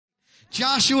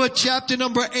Joshua chapter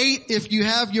number 8. If you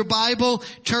have your Bible,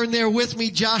 turn there with me.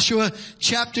 Joshua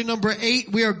chapter number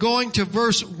 8. We are going to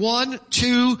verse 1,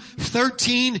 2,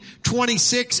 13,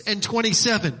 26, and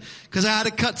 27. Because I had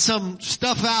to cut some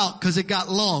stuff out because it got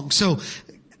long. So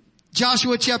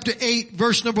Joshua chapter 8,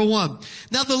 verse number 1.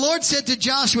 Now the Lord said to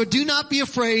Joshua, do not be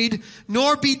afraid,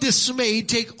 nor be dismayed.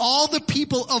 Take all the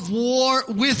people of war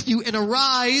with you and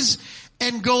arise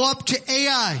and go up to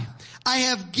Ai. I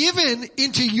have given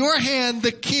into your hand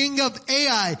the king of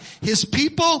Ai, his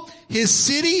people, his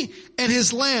city, and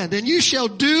his land. And you shall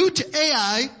do to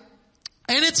Ai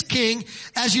and its king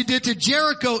as you did to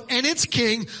Jericho and its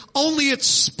king, only its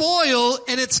spoil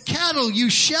and its cattle you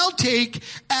shall take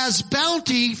as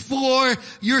bounty for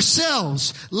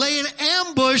yourselves. Lay an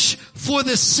ambush for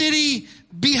the city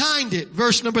behind it.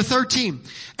 Verse number 13.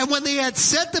 And when they had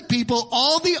set the people,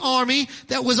 all the army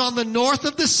that was on the north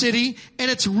of the city and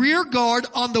its rear guard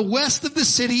on the west of the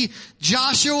city,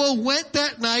 Joshua went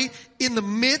that night in the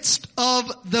midst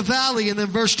of the valley. And then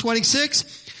verse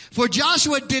 26, for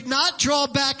Joshua did not draw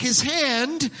back his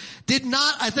hand, did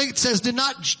not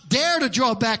dare to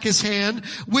draw back his hand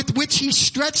with which he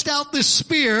stretched out the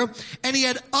spear, and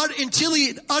until he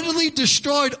had utterly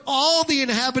destroyed all the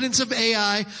inhabitants of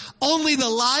Ai. Only the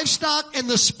livestock and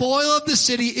the spoil of the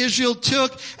city Israel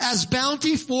took as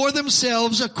bounty for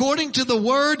themselves, according to the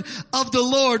word of the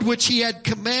Lord which he had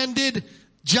commanded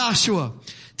Joshua.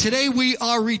 Today we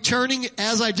are returning,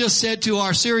 as I just said, to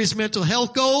our series Mental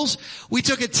Health Goals. We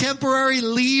took a temporary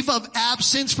leave of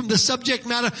absence from the subject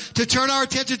matter to turn our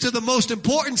attention to the most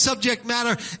important subject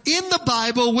matter in the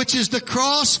Bible, which is the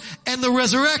cross and the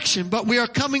resurrection. But we are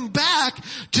coming back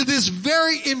to this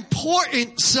very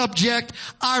important subject,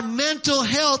 our mental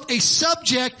health, a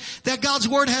subject that God's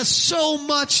Word has so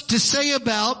much to say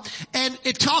about, and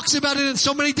it talks about it in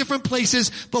so many different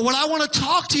places. But what I want to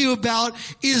talk to you about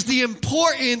is the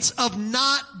importance of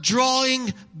not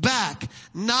drawing back,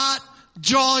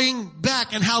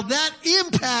 and how that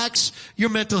impacts your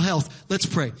mental health. Let's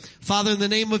pray. Father, in the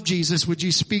name of Jesus, would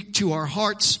you speak to our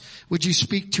hearts? Would you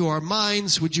speak to our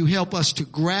minds? Would you help us to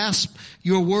grasp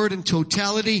your word in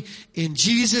totality? In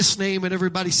Jesus' name, and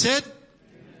everybody said,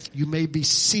 you may be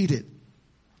seated.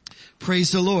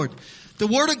 Praise the Lord. The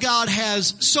Word of God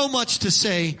has so much to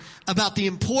say about the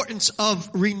importance of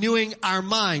renewing our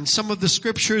mind. Some of the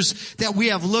scriptures that we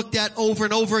have looked at over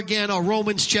and over again are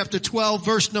Romans chapter 12,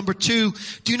 verse number 2.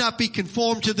 Do not be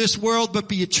conformed to this world, but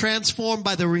be transformed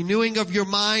by the renewing of your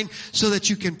mind, so that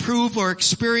you can prove or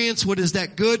experience what is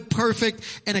that good, perfect,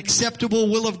 and acceptable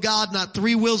will of God. Not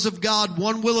three wills of God,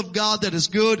 one will of God that is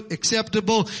good,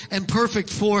 acceptable, and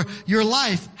perfect for your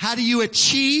life. How do you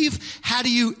how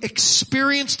do you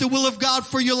experience the will of God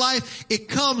for your life? It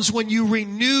comes when you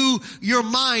renew your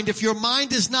mind. If your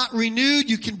mind is not renewed,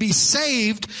 you can be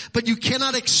saved, but you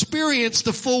cannot experience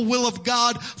the full will of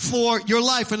God for your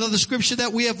life. Another scripture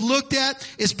that we have looked at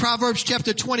is Proverbs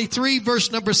chapter 23,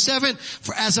 verse number 7.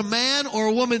 For as a man or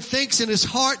a woman thinks in his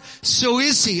heart, so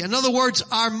is he. In other words,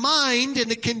 our mind and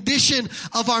the condition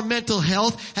of our mental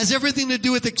health has everything to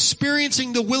do with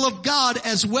experiencing the will of God,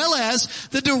 as well as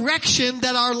the direction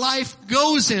that our life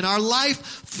goes in. Our life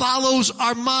follows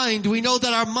our mind. We know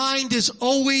that our mind is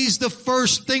always the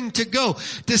first thing to go.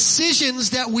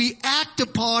 Decisions that we act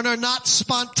upon are not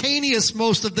spontaneous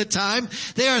most of the time.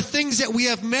 They are things that we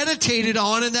have meditated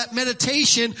on, and that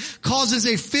meditation causes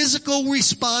a physical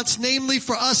response, namely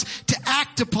for us to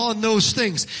act upon those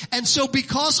things. And so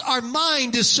because our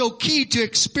mind is so key to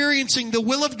experiencing the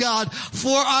will of God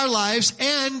for our lives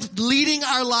and leading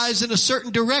our lives in a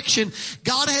certain direction,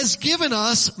 God has given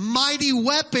us mighty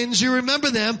weapons, you remember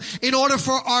them, in order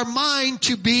for our mind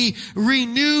to be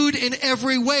renewed in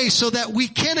every way, so that we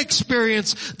can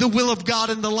experience the will of God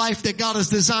in the life that God has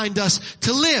designed us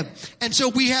to live. And so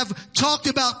we have talked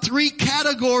about three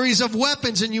categories of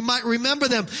weapons, and you might remember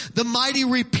them. The mighty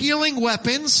repealing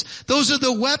weapons. Those are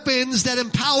the weapons that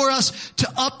empower us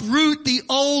to uproot the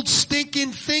old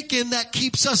stinking thinking that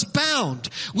keeps us bound.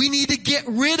 We need to get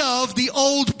rid of the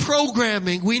old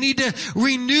programming. We need to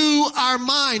renew our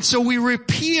mind. So we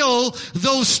repeal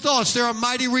those thoughts. There are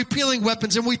mighty repealing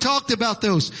weapons, and we talked about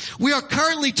those. We are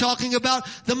currently talking about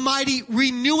the mighty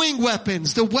renewing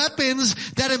weapons, the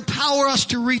weapons that empower us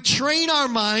to retrain our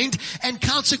mind and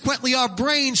consequently our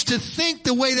brains to think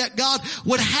the way that God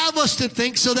would have us to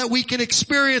think, so that we can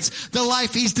experience the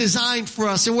life He's designed for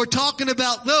us. And we're talking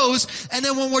about those. And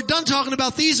then when we're done talking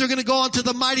about these, we're going to go on to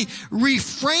the mighty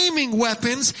reframing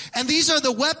weapons. And these are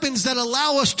the weapons that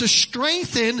allow us to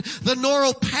strengthen the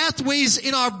neural pathways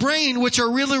in our brain, which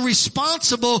are really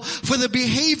responsible for the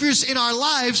behaviors in our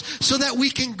lives, so that we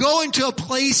can go into a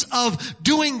place of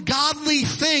doing godly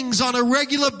things on a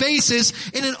regular basis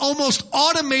in an almost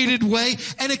automated way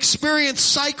and experience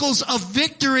cycles of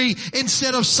victory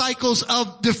instead of cycles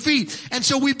of defeat. And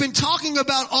so we've been talking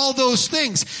about all those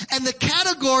things. And the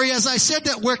category, as I said,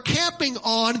 that we're camping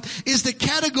on is the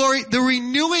category, the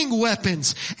renewing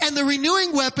weapons. And the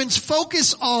renewing weapons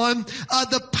focus on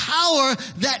the power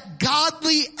that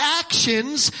godly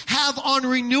actions have on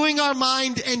renewing our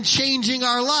mind and changing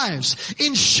our lives.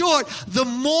 In short, the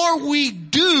more we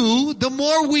do, the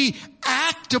more we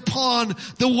act upon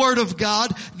the Word of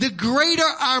God, the greater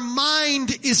our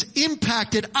mind is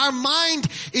impacted. Our mind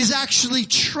is actually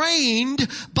trained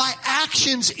by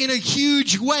actions in a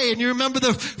huge way. And you remember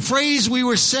the phrase we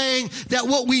were saying that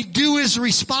what we do is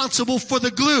responsible for the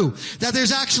glue. That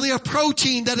there's actually a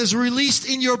protein that is released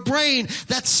in your brain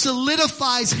that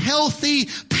solidifies healthy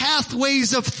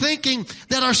pathways of thinking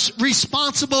that are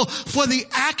responsible for the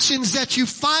actions that you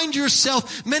find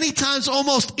yourself many times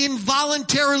almost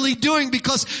involuntarily doing,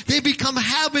 because they become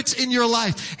habits in your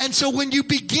life. And so when you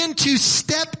begin to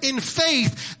step in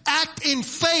faith, act in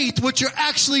faith, what you're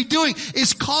actually doing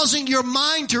is causing your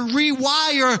mind to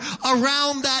rewire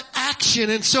around that action.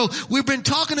 And so we've been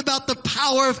talking about the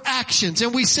power of actions.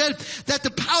 And we said that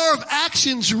the power of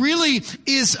actions really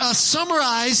is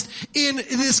summarized in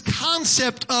this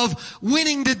concept of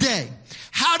winning the day.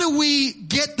 How do we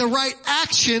get the right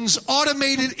actions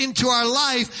automated into our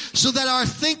life so that our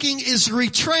thinking is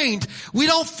retrained? We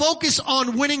don't focus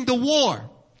on winning the war.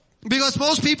 Because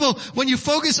most people, when you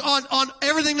focus on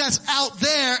everything that's out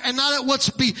there and not at what's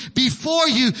before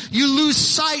you, you lose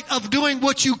sight of doing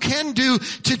what you can do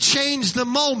to change the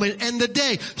moment and the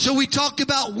day. So we talked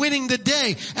about winning the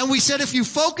day. And we said if you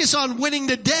focus on winning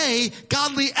the day,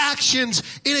 godly actions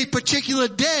in a particular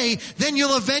day, then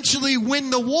you'll eventually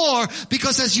win the war,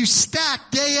 because as you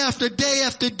stack day after day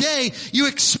after day, you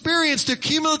experience the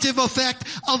cumulative effect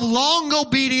of long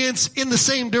obedience in the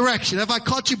same direction. Have I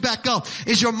caught you back up?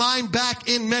 Is your mind back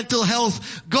in mental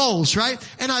health goals, right?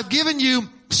 And I've given you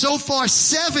so far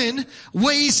 7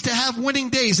 ways to have winning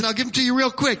days, and I'll give them to you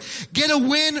real quick. Get a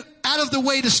win out of the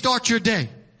way to start your day.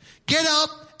 Get up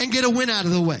and get a win out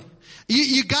of the way.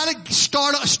 You gotta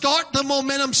start the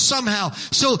momentum somehow.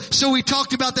 So we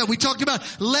talked about that. We talked about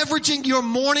leveraging your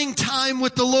morning time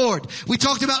with the Lord. We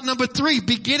talked about number 3,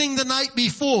 beginning the night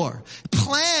before.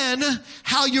 Plan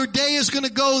how your day is gonna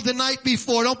go the night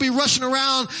before. Don't be rushing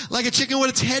around like a chicken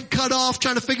with its head cut off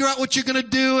trying to figure out what you're gonna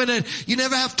do, and then you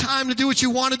never have time to do what you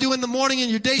want to do in the morning, and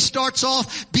your day starts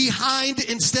off behind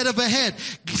instead of ahead.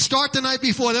 Start the night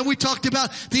before. Then we talked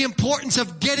about the importance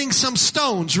of getting some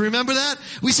stones. Remember that?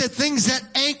 We said things that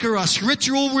anchor us,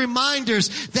 ritual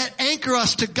reminders that anchor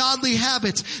us to godly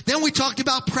habits. Then we talked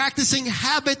about practicing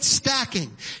habit stacking,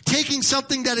 taking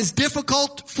something that is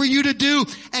difficult for you to do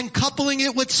and coupling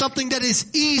it with something that is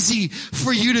easy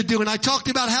for you to do. And I talked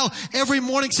about how every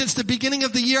morning since the beginning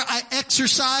of the year, I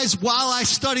exercise while I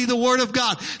study the Word of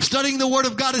God. Studying the Word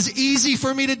of God is easy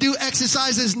for me to do.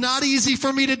 Exercise is not easy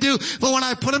for me to do. But when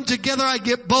I put them together, I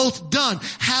get both done.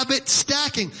 Habit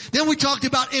stacking. Then we talked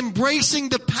about embracing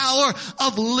the power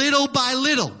of little by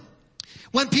little.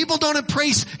 When people don't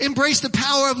embrace the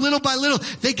power of little by little,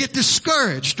 they get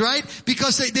discouraged, right?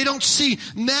 Because they don't see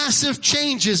massive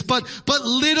changes. But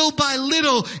little by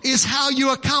little is how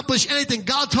you accomplish anything.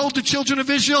 God told the children of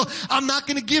Israel, I'm not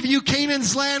going to give you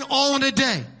Canaan's land all in a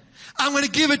day. I'm going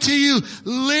to give it to you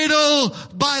little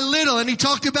by little. And he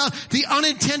talked about the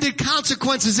unintended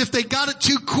consequences if they got it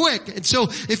too quick. And so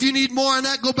if you need more on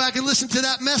that, go back and listen to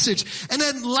that message. And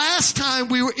then last time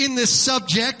we were in this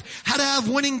subject, how to have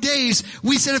winning days,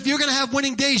 we said if you're going to have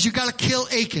winning days, you got to kill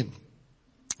Achan.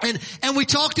 And we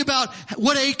talked about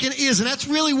what Achan is, and that's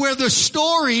really where the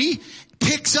story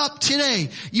picks up today.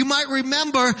 You might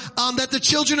remember that the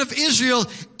children of Israel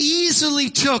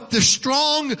easily took the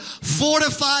strong,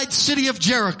 fortified city of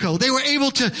Jericho. They were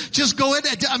able to just go in.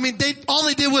 I mean, all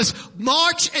they did was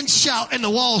march and shout, and the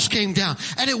walls came down,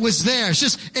 and it was theirs.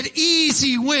 Just an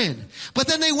easy win. But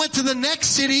then they went to the next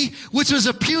city, which was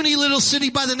a puny little city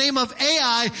by the name of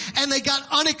Ai, and they got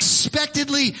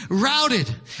unexpectedly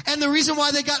routed. And the reason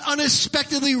why they got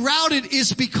unexpectedly routed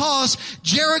is because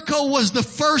Jericho was the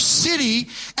first city,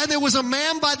 and there was a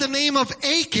man by the name of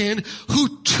Achan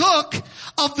who took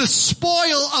of the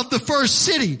spoil of the first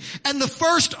city. And the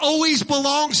first always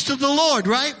belongs to the Lord,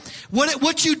 right?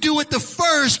 What you do with the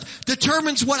first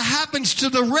determines what happens to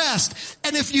the rest.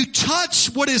 And if you touch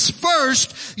what is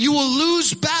first, you will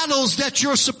lose battles that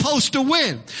you're supposed to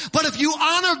win. But if you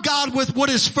honor God with what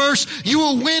is first, you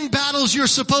will win battles you're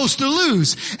supposed to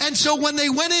lose. And so when they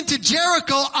went into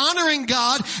Jericho honoring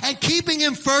God and keeping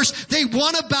him first, they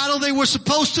won a battle they were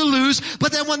supposed to lose.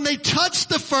 But then when they touched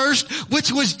the first, which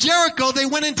was Jericho, they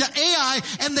went into Ai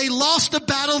and they lost a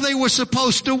battle they were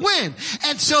supposed to win.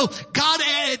 And so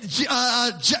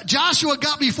Joshua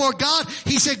got before God.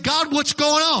 He said, God, what's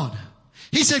going on?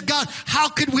 He said, God, how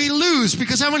could we lose?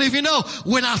 Because how many of you know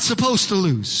we're not supposed to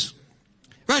lose?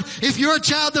 Right? If you're a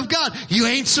child of God, you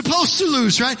ain't supposed to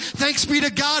lose, right? Thanks be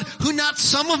to God who not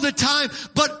some of the time,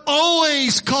 but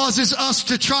always causes us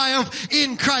to triumph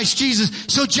in Christ Jesus.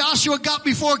 So Joshua got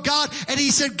before God and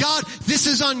he said, God, this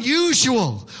is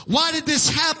unusual. Why did this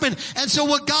happen? And so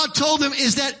what God told him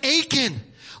is that Achan,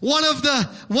 one of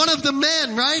the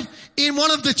men, right, in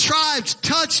one of the tribes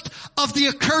touched of the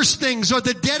accursed things or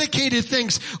the dedicated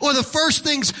things or the first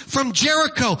things from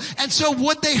Jericho. And so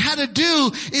what they had to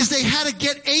do is they had to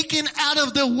get Achan out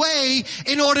of the way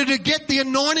in order to get the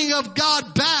anointing of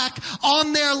God back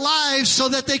on their lives so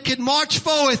that they could march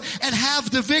forward and have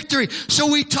the victory.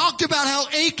 So we talked about how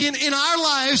Achan in our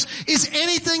lives is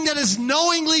anything that is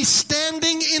knowingly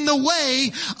standing in the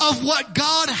way of what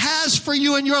God has for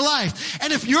you in your life.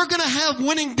 And if you're going to have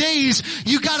winning days,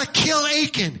 you got to kill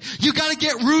Achan. You got to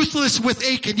get ruthless with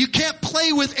Achan. You can't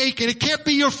play with Achan. It can't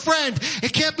be your friend.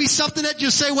 It can't be something that you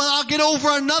say, well, I'll get over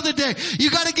another day. You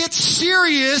got to get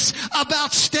serious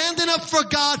about standing up for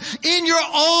God in your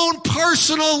own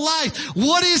personal life.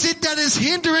 What is it that is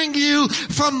hindering you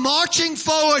from marching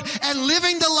forward and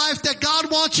living the life that God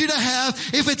wants you to have?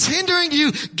 If it's hindering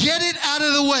you, get it out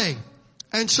of the way.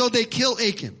 And so they kill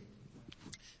Achan.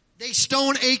 They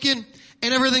stone Achan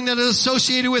and everything that is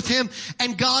associated with him.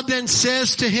 And God then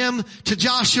says to him, to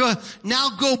Joshua,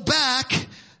 now go back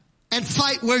and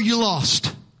fight where you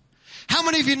lost. How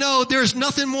many of you know there's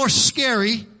nothing more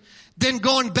scary than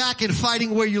going back and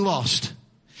fighting where you lost?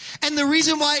 And the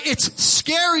reason why it's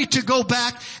scary to go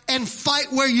back and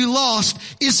fight where you lost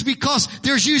is because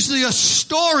there's usually a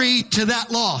story to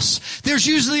that loss. There's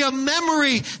usually a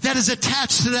memory that is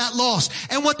attached to that loss.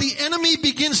 And what the enemy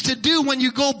begins to do when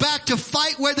you go back to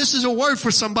fight where, this is a word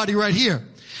for somebody right here.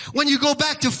 When you go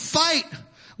back to fight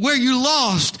where you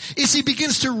lost, is he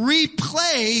begins to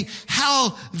replay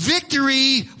how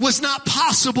victory was not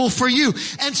possible for you.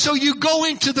 And so you go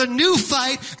into the new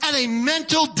fight at a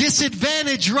mental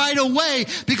disadvantage right away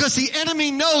because the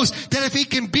enemy knows that if he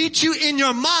can beat you in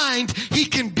your mind, he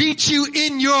can beat you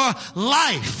in your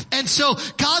life. And so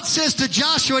God says to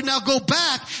Joshua, now go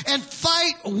back and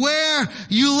fight where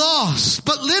you lost.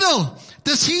 But little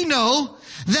does he know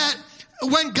that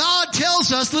when God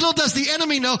tells us, little does the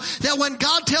enemy know that when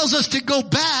God tells us to go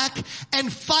back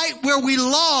and fight where we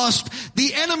lost,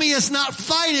 the enemy is not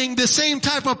fighting the same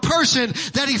type of person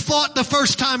that he fought the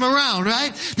first time around,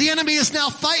 right? The enemy is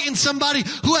now fighting somebody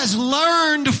who has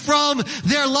learned from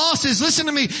their losses. Listen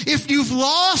to me. If you've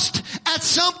lost at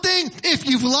something, if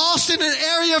you've lost in an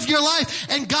area of your life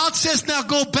and God says now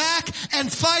go back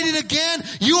and fight it again,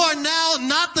 you are now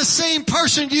not the same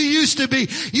person you used to be.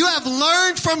 You have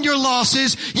learned from your losses.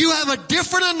 You have a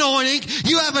different anointing.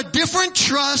 You have a different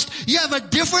trust. You have a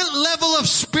different level of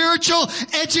spiritual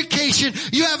education.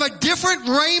 You have a different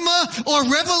rhema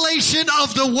or revelation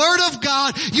of the Word of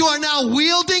God. You are now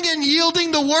wielding and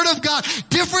yielding the Word of God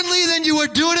differently than you were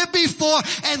doing it before.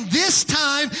 And this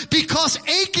time, because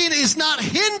Achan is not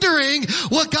hindering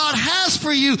what God has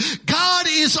for you, God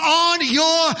is on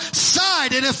your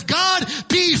side. And if God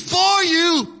be for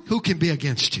you, who can be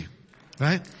against you?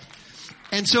 Right?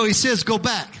 And so he says, go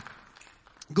back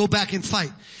and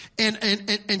fight.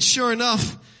 And sure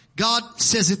enough, God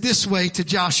says it this way to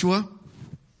Joshua.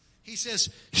 He says,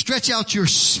 stretch out your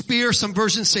spear. Some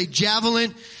versions say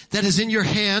javelin that is in your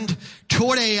hand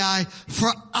toward Ai,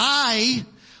 for I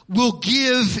will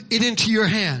give it into your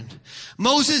hand.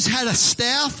 Moses had a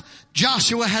staff.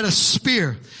 Joshua had a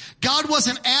spear. God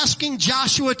wasn't asking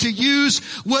Joshua to use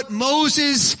what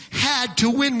Moses had to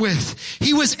win with.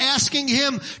 He was asking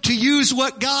him to use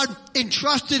what God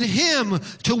entrusted him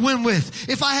to win with.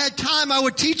 If I had time, I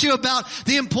would teach you about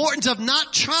the importance of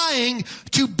not trying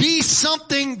to be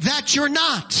something that you're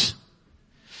not.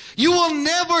 You will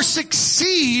never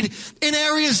succeed in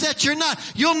areas that you're not.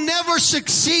 You'll never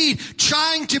succeed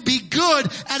trying to be good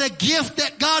at a gift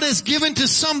that God has given to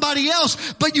somebody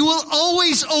else, but you will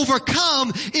always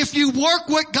overcome if you work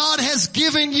what God has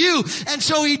given you. And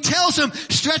so he tells him,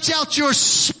 stretch out your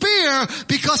spear,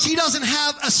 because he doesn't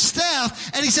have a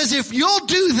staff. And he says, if you'll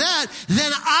do that,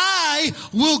 then I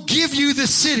will give you the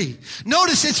city.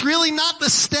 Notice it's really not the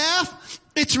staff.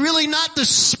 It's really not the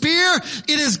spear.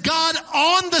 It is God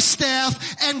on the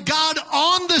staff and God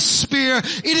on the spear.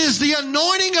 It is the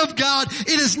anointing of God.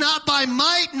 It is not by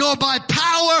might nor by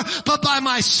power, but by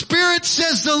my spirit,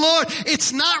 says the Lord.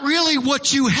 It's not really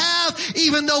what you have,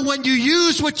 even though when you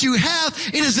use what you have,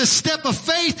 it is a step of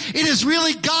faith. It is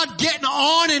really God getting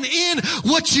on and in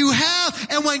what you have.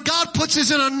 And when God puts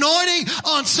his anointing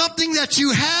on something that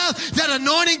you have, that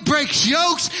anointing breaks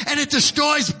yokes and it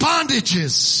destroys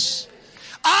bondages.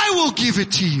 I will give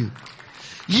it to you.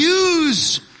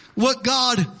 Use what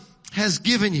God has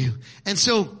given you. And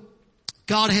so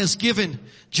God has given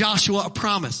Joshua a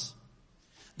promise.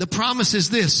 The promise is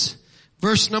this.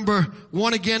 Verse number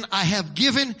 1 again, I have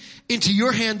given into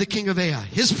your hand the king of Ai,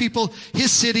 his people,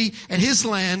 his city, and his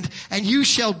land, and you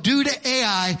shall do to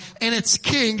Ai and its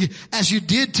king as you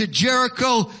did to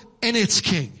Jericho and its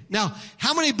king. Now,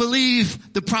 how many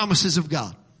believe the promises of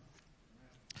God?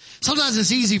 Sometimes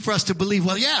it's easy for us to believe,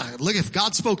 well, yeah, look, if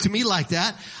God spoke to me like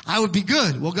that, I would be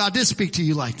good. Well, God did speak to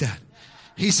you like that.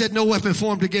 He said, no weapon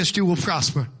formed against you will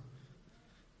prosper.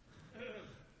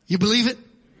 You believe it?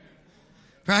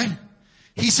 Right?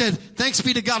 He said, thanks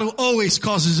be to God who always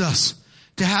causes us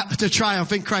to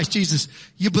triumph in Christ Jesus.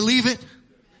 You believe it?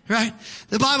 Right?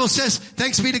 The Bible says,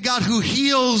 thanks be to God who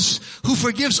heals, who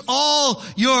forgives all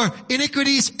your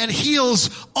iniquities and heals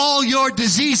all your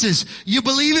diseases. You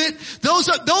believe it? Those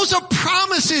are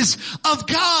promises of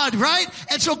God, right?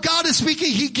 And so God is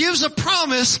speaking. He gives a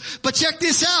promise, but check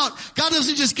this out. God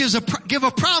doesn't just give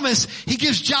a promise. He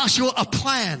gives Joshua a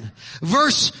plan.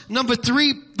 Verse number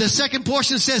 3, the second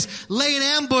portion says, lay an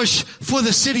ambush for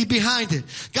the city behind it.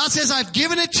 God says, I've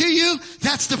given it to you.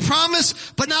 That's the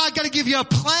promise. But now I got to give you a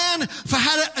plan for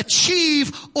how to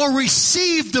achieve or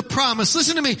receive the promise.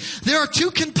 Listen to me. There are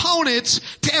two components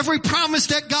to every promise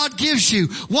that God gives you.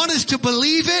 One is to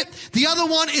believe it. The other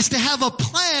one is to have a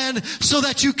plan so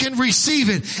that you can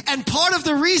receive it. And part of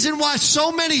the reason why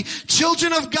so many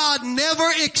children of God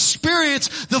never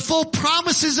experience the full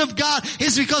promises of God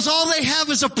is because all they have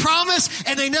is a promise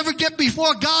and they never get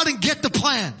before God and get the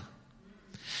plan.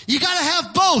 You gotta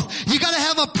have both. You gotta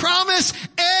have a promise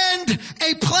and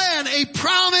a plan. A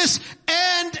promise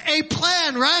and a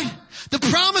plan, right? The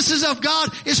promises of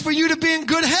God is for you to be in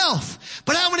good health.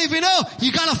 But how many of you know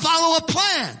you gotta follow a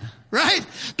plan? Right?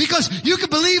 Because you can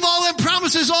believe all them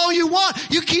promises all you want.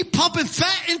 You keep pumping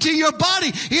fat into your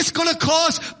body. It's going to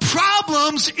cause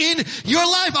problems in your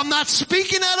life. I'm not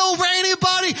speaking that over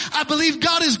anybody. I believe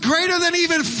God is greater than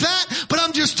even fat. But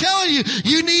I'm just telling you,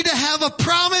 you need to have a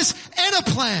promise and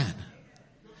a plan.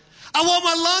 I want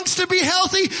my lungs to be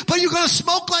healthy, but you're going to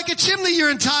smoke like a chimney your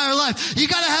entire life. You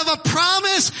got to have a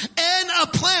promise and a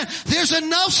plan. There's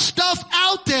enough stuff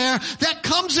out there that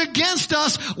comes against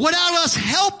us without us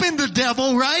helping the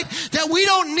devil, right? That we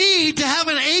don't need to have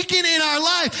an aching in our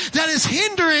life that is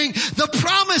hindering the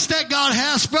promise that God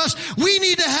has for us. We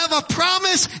need to have a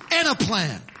promise and a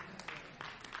plan.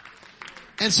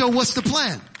 And so what's the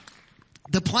plan?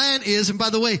 The plan is, and by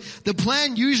the way, the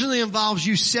plan usually involves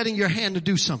you setting your hand to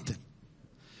do something.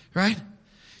 Right?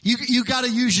 You gotta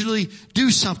usually do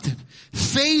something.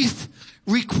 Faith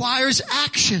requires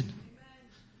action.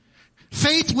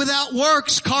 Faith without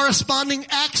works, corresponding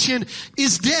action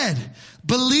is dead.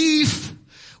 Belief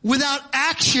without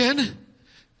action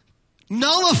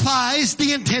nullifies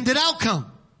the intended outcome.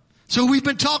 So we've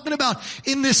been talking about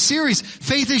in this series,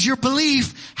 faith is your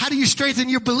belief. How do you strengthen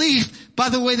your belief? By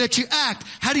the way that you act.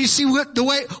 How do you see what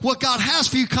God has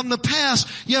for you come to pass?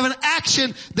 You have an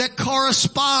action that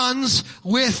corresponds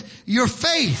with your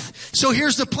faith. So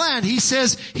here's the plan. He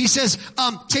says,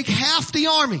 take half the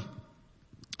army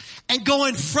and go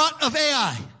in front of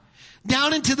Ai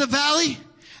down into the valley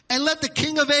and let the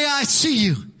king of Ai see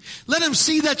you. Let him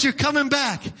see that you're coming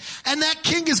back. And that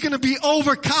king is going to be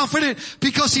overconfident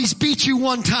because he's beat you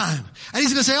one time. And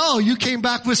he's going to say, oh, you came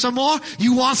back with some more?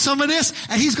 You want some of this?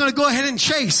 And he's going to go ahead and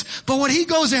chase. But when he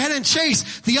goes ahead and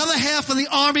chase, the other half of the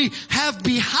army have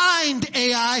behind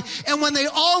Ai. And when they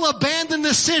all abandon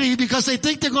the city because they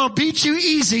think they're going to beat you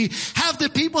easy, have the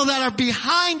people that are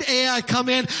behind Ai come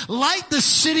in, light the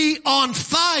city on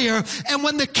fire. And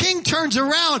when the king turns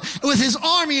around with his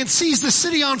army and sees the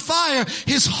city on fire,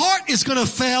 his heart is going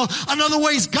to fail. In other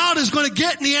ways, God is going to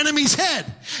get in the enemy's head.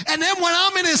 And then when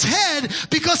I'm in his head,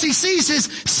 because he sees his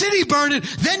city burning,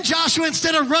 then Joshua,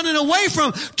 instead of running away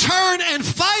from him, turn and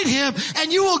fight him,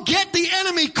 and you will get the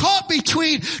enemy caught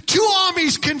between two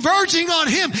armies converging on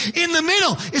him in the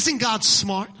middle. Isn't God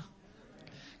smart?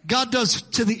 God does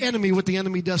to the enemy what the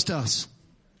enemy does to us.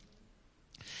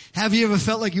 Have you ever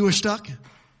felt like you were stuck?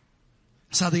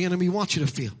 That's how the enemy wants you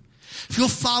to feel. If you'll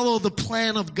follow the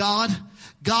plan of God,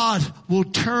 God will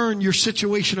turn your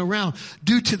situation around.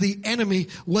 Do to the enemy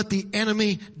what the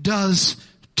enemy does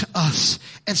to us.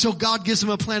 And so God gives them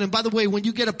a plan. And by the way, when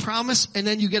you get a promise and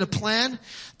then you get a plan,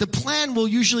 the plan will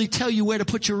usually tell you where to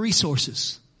put your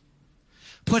resources.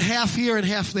 Put half here and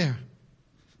half there.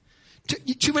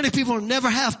 Too many people never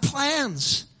have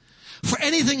plans for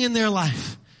anything in their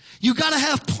life. You gotta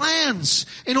have plans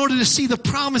in order to see the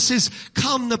promises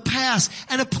come to pass.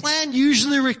 And a plan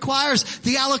usually requires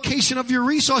the allocation of your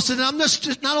resources. And I'm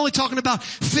just not only talking about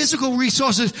physical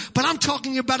resources, but I'm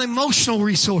talking about emotional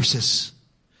resources.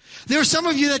 There are some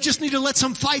of you that just need to let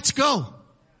some fights go.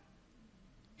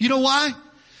 You know why?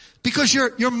 Because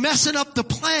you're messing up the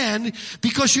plan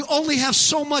because you only have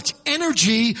so much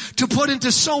energy to put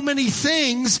into so many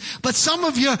things. But some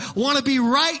of you want to be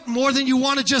right more than you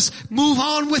want to just move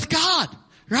on with God.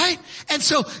 Right? And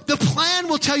so the plan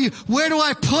will tell you, where do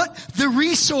I put the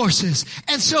resources?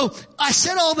 And so I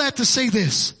said all that to say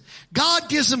this. God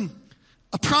gives them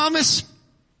a promise.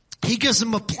 He gives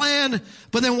them a plan.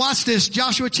 But then watch this.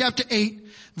 Joshua chapter 8,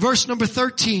 verse number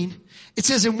 13. It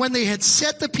says, and when they had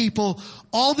set the people,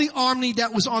 all the army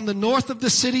that was on the north of the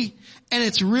city and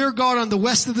its rear guard on the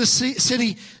west of the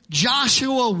city,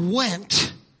 Joshua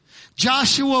went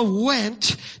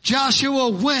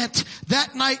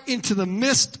that night into the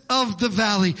midst of the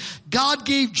valley. God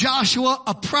gave Joshua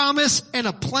a promise and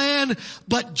a plan,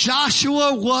 but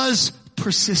Joshua was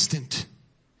persistent.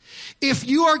 If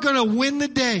you are going to win the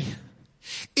day,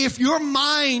 if your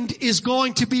mind is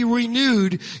going to be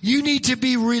renewed, you need to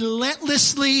be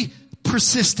relentlessly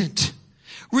persistent.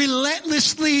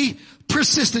 Relentlessly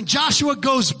persistent. Joshua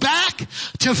goes back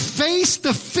to face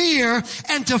the fear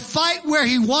and to fight where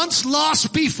he once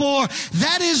lost before.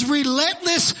 That is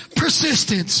relentless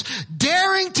persistence.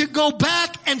 Daring to go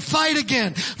back and fight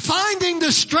again. Finding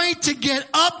the strength to get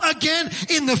up again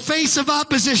in the face of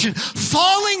opposition.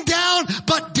 Falling down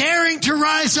but daring to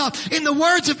rise up. In the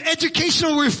words of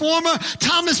educational reformer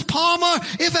Thomas Palmer,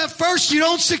 if at first you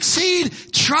don't succeed,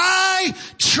 try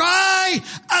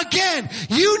again.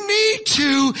 You need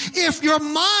to, if your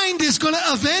mind is going to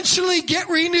eventually get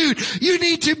renewed, you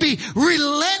need to be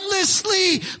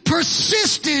relentlessly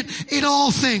persistent in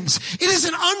all things. It is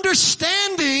an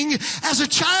understanding as a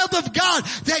child of God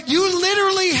that you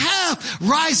literally have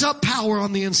rise up power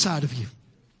on the inside of you.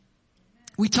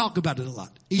 We talk about it a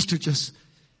lot. Easter just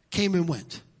came and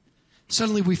went.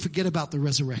 Suddenly we forget about the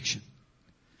resurrection.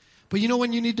 But you know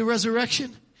when you need the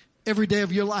resurrection? Every day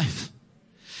of your life.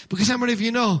 Because how many of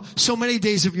you know, so many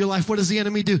days of your life, what does the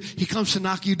enemy do? He comes to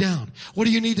knock you down. What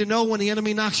do you need to know when the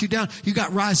enemy knocks you down? You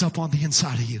got rise up on the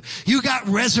inside of you. You got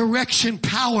resurrection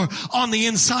power on the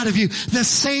inside of you. The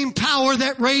same power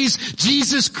that raised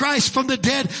Jesus Christ from the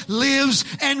dead lives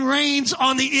and reigns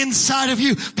on the inside of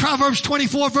you. Proverbs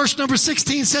 24 verse number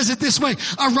 16 says it this way.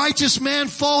 A righteous man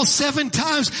falls 7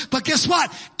 times, but guess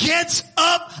what? Gets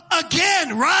up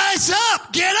again. Rise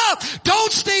up. Get up.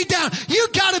 Don't stay down. You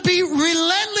gotta be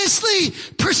relentlessly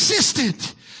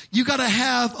persistent. You gotta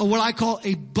have what I call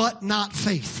a but not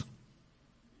faith.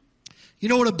 You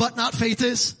know what a but not faith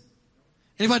is?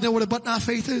 Anybody know what a but not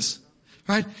faith is?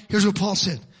 Right? Here's what Paul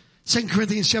said. 2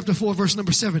 Corinthians chapter 4 verse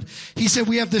number 7. He said,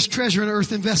 we have this treasure in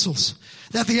earthen vessels,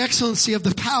 that the excellency of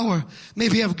the power may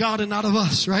be of God and not of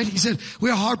us. Right? He said,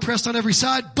 we are hard pressed on every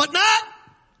side, but not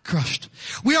crushed.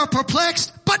 We are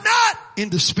perplexed, but not in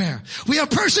despair. We are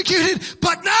persecuted,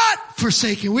 but not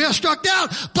forsaken. We are struck down,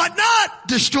 but not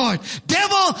destroyed.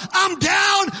 Devil, I'm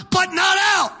down, but not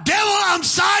out. Devil, I'm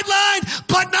sidelined,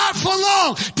 but not for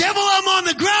long. Devil, I'm on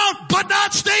the ground, but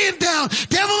not staying down.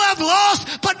 Devil, I've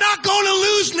lost, but not going to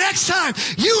lose next time.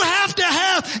 You have to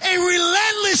have a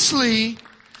relentlessly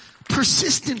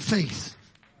persistent faith.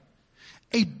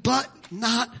 A but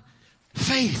not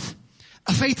faith.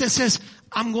 A faith that says,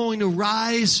 I'm going to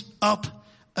rise up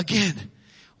again.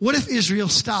 What if Israel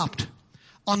stopped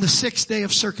on the 6th day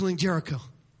of circling Jericho?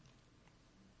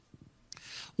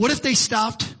 What if they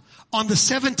stopped on the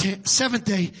seventh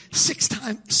day,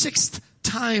 sixth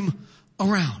time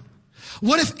around?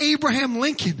 What if Abraham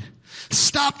Lincoln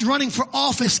stopped running for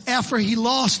office after he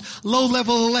lost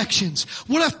low-level elections?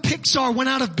 What if Pixar went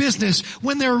out of business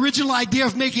when their original idea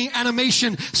of making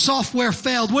animation software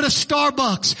failed? What if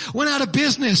Starbucks went out of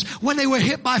business when they were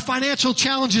hit by financial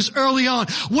challenges early on?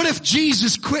 What if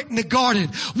Jesus quit in the garden?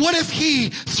 What if he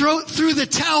threw the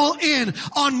towel in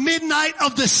on midnight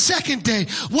of the second day?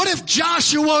 What if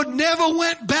Joshua never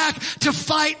went back to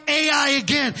fight Ai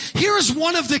again? Here is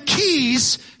one of the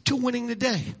keys to winning the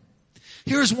day.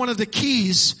 Here's one of the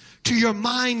keys to your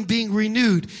mind being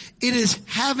renewed. It is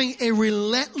having a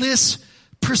relentless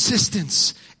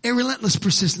persistence. A relentless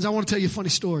persistence. I want to tell you a funny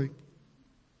story.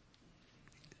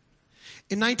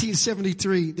 In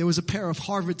 1973, there was a pair of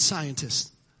Harvard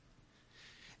scientists.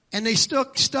 And they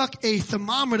stuck a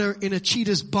thermometer in a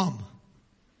cheetah's bum.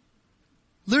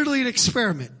 Literally an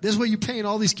experiment. This is what you're paying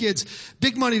all these kids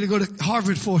big money to go to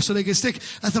Harvard for, so they can stick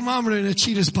a thermometer in a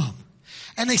cheetah's bum.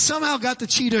 And they somehow got the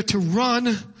cheetah to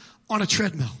run on a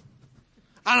treadmill.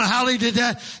 I don't know how they did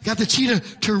that. Got the cheetah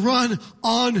to run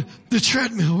on the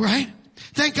treadmill, right?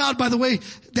 Thank God, by the way,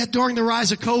 that during the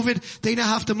rise of COVID, they now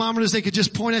have thermometers they could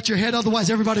just point at your head. Otherwise,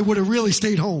 everybody would have really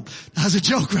stayed home. That was a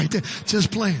joke right there. Just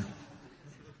playing.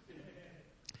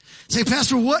 Say,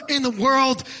 Pastor, what in the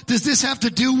world does this have to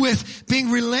do with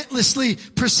being relentlessly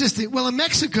persistent? Well, in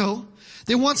Mexico,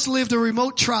 there once lived a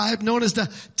remote tribe known as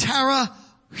the Tarahumara.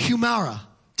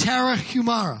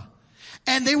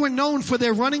 And they were known for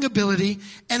their running ability,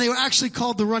 and they were actually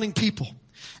called the running people.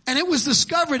 And it was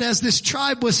discovered as this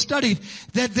tribe was studied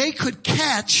that they could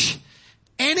catch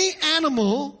any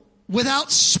animal without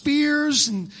spears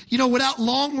and, without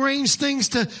long range things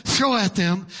to throw at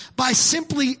them by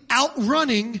simply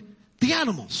outrunning the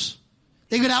animals.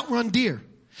 They could outrun deer.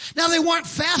 Now they weren't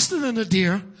faster than a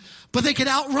deer, but they could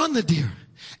outrun the deer.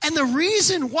 And the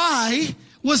reason why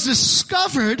was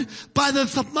discovered by the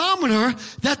thermometer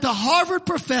that the Harvard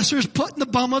professors put in the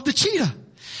bum of the cheetah.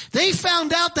 They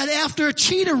found out that after a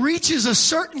cheetah reaches a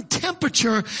certain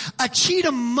temperature, a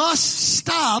cheetah must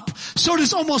stop. So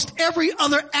does almost every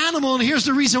other animal. And here's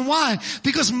the reason why.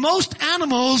 Because most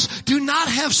animals do not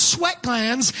have sweat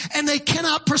glands and they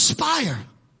cannot perspire.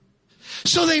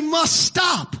 So they must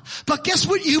stop. But guess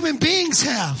what human beings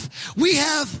have? We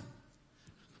have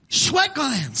sweat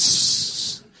glands.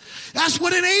 That's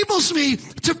what enables me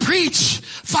to preach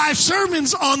 5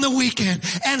 sermons on the weekend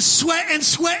and sweat and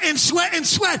sweat and sweat and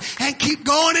sweat and keep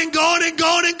going and going and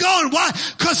going and going. Why?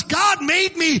 Because God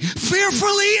made me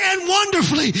fearfully and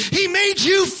wonderfully. He made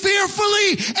you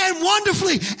fearfully and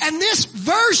wonderfully. And this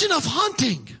version of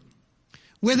hunting,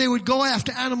 where they would go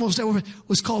after animals that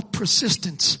was called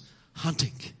persistence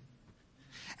hunting.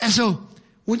 And so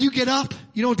when you get up,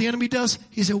 you know what the enemy does?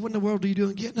 He said, what in the world are you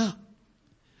doing getting up?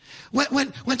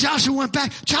 When Joshua went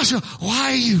back, Joshua,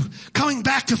 why are you coming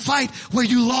back to fight where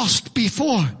you lost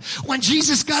before? When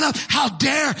Jesus got up, how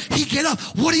dare he get up?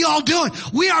 What are y'all doing?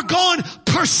 We are going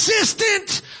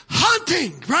persistent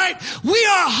hunting, right? We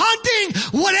are hunting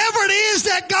whatever it is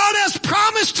that God has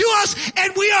promised to us,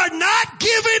 and we are not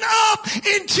giving up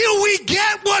until we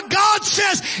get what God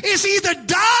says. It's either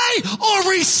die or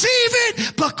receive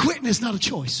it, but quitting is not a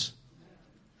choice.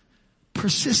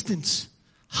 Persistence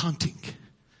hunting.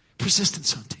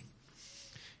 Persistence hunting.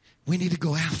 We need to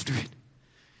go after it.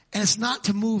 And it's not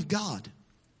to move God.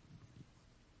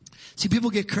 See,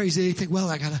 people get crazy. They think, well,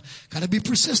 I gotta be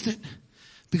persistent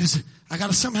because I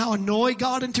gotta somehow annoy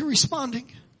God into responding.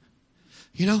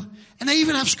 And they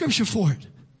even have scripture for it.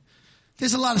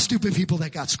 There's a lot of stupid people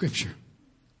that got scripture.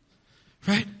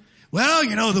 Right? Well,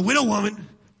 the widow woman,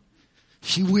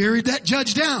 she wearied that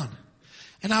judge down.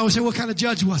 And I would say, what kind of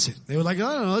judge was it? They were like,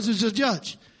 I don't know, this is just a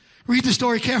judge. Read the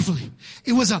story carefully.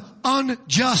 It was an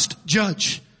unjust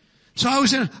judge. So I was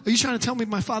saying, are you trying to tell me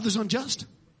my father's unjust?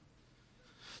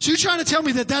 So you're trying to tell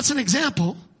me that that's an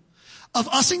example of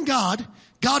us and God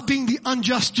being the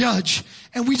unjust judge,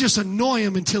 and we just annoy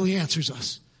him until he answers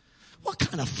us. What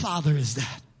kind of father is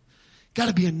that? Got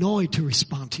to be annoyed to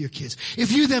respond to your kids.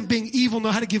 If you then being evil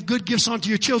know how to give good gifts unto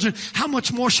your children, how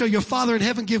much more shall your Father in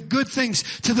heaven give good things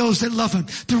to those that love him?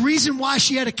 The reason why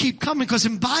she had to keep coming, because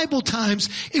in Bible times,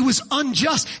 it was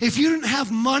unjust. If you didn't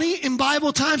have money in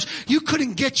Bible times, you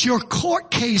couldn't get your court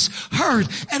case heard.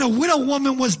 And a widow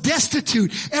woman was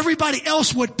destitute. Everybody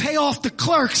else would pay off the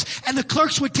clerks, and the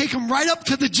clerks would take them right up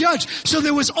to the judge. So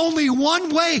there was only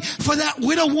one way for that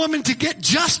widow woman to get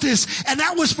justice, and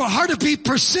that was for her to be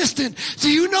persistent.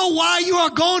 Do you know why you are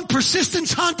going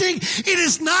persistence hunting? It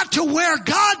is not to wear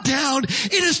God down.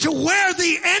 It is to wear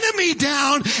the enemy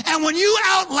down. And when you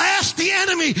outlast the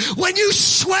enemy, when you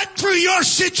sweat through your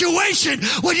situation,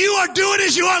 what you are doing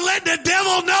is you are letting the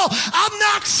devil know, I'm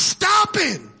not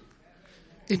stopping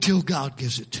until God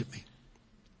gives it to me.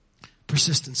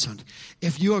 Persistent Sunday.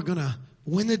 If you are going to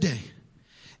win the day,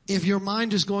 if your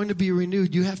mind is going to be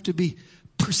renewed, you have to be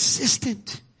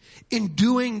persistent in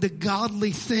doing the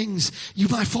godly things. You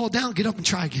might fall down, get up and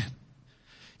try again.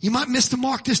 You might miss the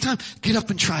mark this time, get up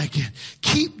and try again.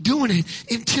 Keep doing it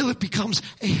until it becomes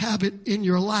a habit in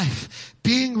your life.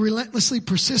 Being relentlessly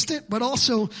persistent, but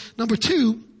also, number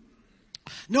 2,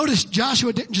 notice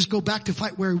Joshua didn't just go back to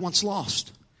fight where he once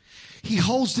lost. He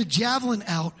holds the javelin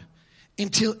out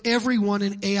until everyone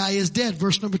in Ai is dead.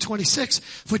 Verse number 26,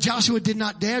 for Joshua did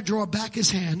not dare draw back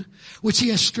his hand, which he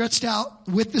has stretched out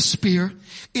with the spear,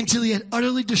 until he had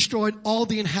utterly destroyed all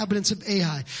the inhabitants of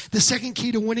Ai. The second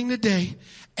key to winning the day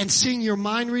and seeing your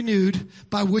mind renewed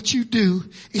by what you do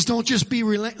is don't just be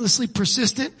relentlessly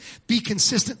persistent, be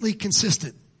consistently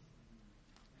consistent.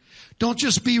 Don't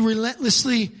just be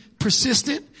relentlessly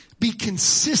persistent, be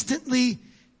consistently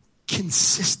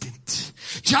consistent.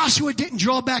 Joshua didn't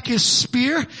draw back his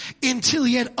spear until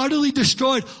he had utterly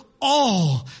destroyed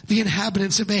all the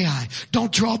inhabitants of Ai.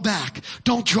 Don't draw back.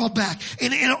 Don't draw back.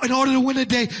 In order to win a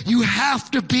day, you have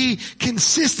to be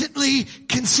consistently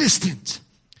consistent.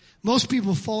 Most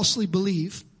people falsely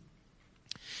believe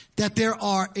that there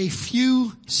are a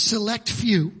select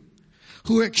few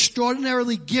who are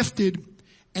extraordinarily gifted,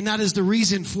 and that is the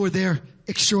reason for their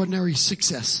extraordinary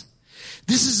success.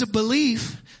 This is a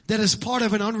belief that is part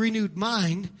of an unrenewed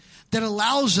mind that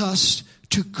allows us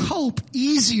to cope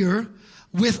easier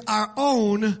with our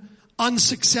own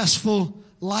unsuccessful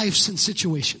lives and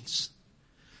situations.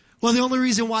 Well, the only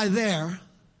reason why they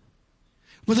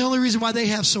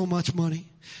have so much money,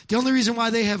 the only reason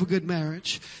why they have a good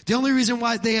marriage, the only reason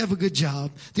why they have a good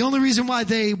job, the only reason why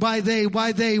they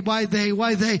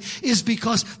is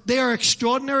because they are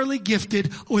extraordinarily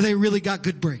gifted or they really got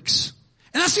good breaks.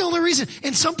 And that's the only reason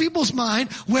in some people's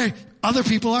mind where other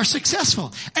people are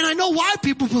successful. And I know why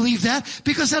people believe that,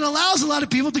 because that allows a lot of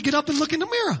people to get up and look in the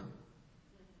mirror.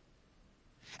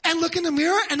 And look in the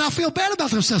mirror and not feel bad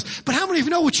about themselves. But how many of you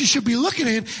know what you should be looking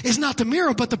in is not the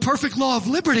mirror, but the perfect law of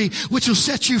liberty, which will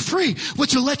set you free,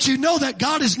 which will let you know that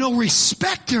God is no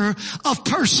respecter of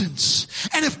persons.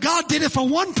 And if God did it for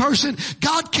one person,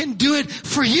 God can do it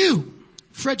for you.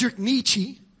 Friedrich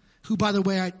Nietzsche, who, by the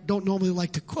way, I don't normally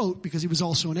like to quote because he was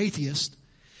also an atheist,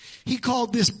 he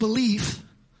called this belief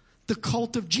the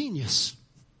cult of genius.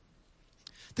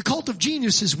 The cult of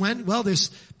genius is when, well, there's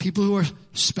people who are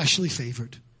specially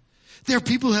favored. There are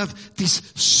people who have these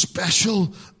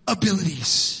special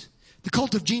abilities. The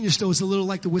cult of genius, though, is a little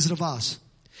like the Wizard of Oz.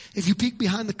 If you peek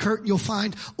behind the curtain, you'll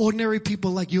find ordinary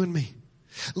people like you and me.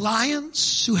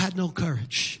 Lions who had no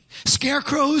courage.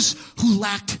 Scarecrows who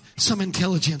lacked some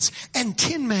intelligence. And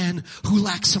Tin Man who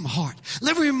lacked some heart.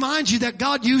 Let me remind you that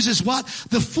God uses what?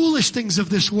 The foolish things of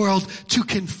this world to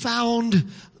confound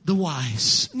the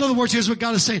wise. In other words, here's what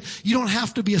God is saying. You don't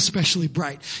have to be especially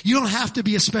bright. You don't have to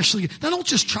be especially... Now don't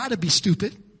just try to be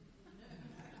stupid.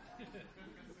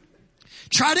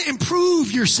 Try to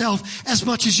improve yourself as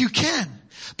much as you can.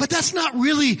 But that's not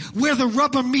really where the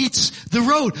rubber meets the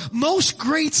road. Most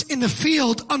greats in the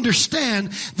field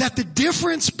understand that the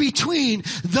difference between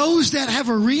those that have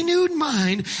a renewed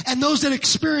mind and those that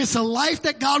experience a life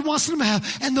that God wants them to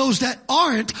have and those that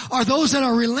aren't are those that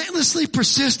are relentlessly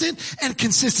persistent and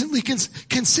consistently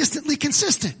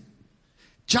consistent.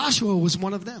 Joshua was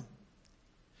one of them.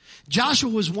 Joshua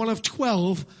was one of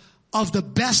 12 of the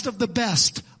best of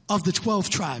the 12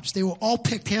 tribes. They were all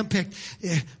handpicked.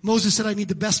 Moses said, I need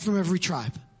the best from every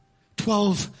tribe.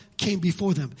 12 came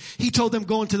before them. He told them,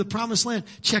 go into the promised land,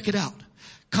 check it out.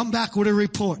 Come back with a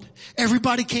report.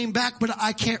 Everybody came back, but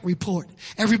I can't report.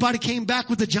 Everybody came back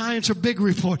with the giants or big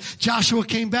report. Joshua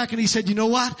came back and he said, you know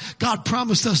what? God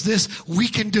promised us this. We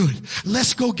can do it.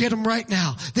 Let's go get them right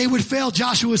now. They would fail.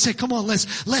 Joshua would say, come on,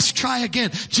 let's try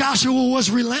again. Joshua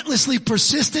was relentlessly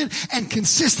persistent and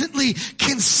consistently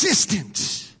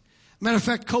consistent. Matter of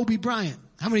fact, Kobe Bryant,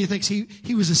 how many of you think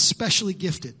he was especially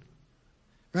gifted?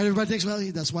 Right? Everybody thinks, well,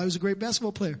 that's why he was a great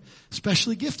basketball player.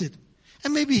 Especially gifted.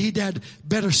 And maybe he had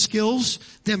better skills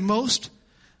than most.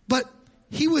 But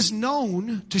he was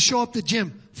known to show up at the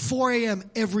gym 4 a.m.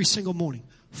 every single morning.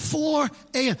 4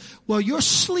 a.m. Well, you're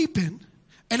sleeping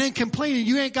and then complaining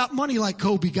you ain't got money like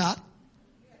Kobe got.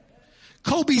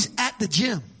 Kobe's at the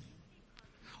gym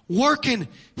working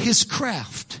his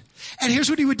craft. And here's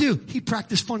what he would do. He'd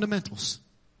practice fundamentals.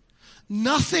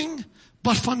 Nothing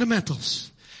but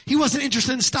fundamentals. He wasn't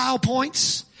interested in style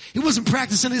points. He wasn't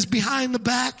practicing his behind the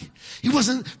back. He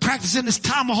wasn't practicing his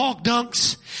tomahawk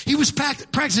dunks. He was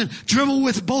practicing dribble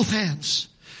with both hands.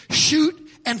 Shoot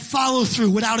and follow through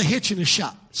without a hitch in his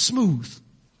shot. Smooth.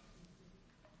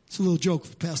 It's a little joke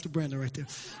for Pastor Brandon right there.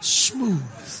 Smooth.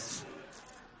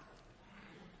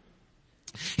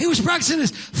 He was practicing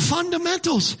his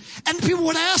fundamentals. And people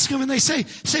would ask him and they say,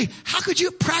 how could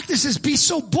you practice this be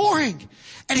so boring?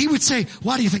 And he would say,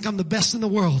 why do you think I'm the best in the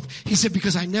world? He said,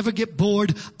 because I never get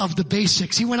bored of the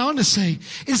basics. He went on to say,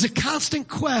 it is a constant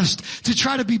quest to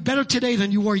try to be better today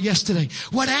than you were yesterday.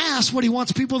 When asked what he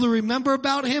wants people to remember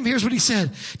about him, here's what he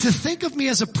said. To think of me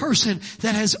as a person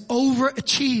that has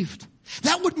overachieved.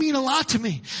 That would mean a lot to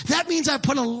me. That means I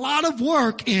put a lot of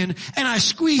work in and I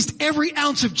squeezed every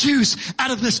ounce of juice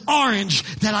out of this orange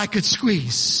that I could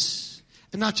squeeze.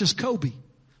 And not just Kobe,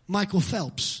 Michael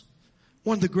Phelps.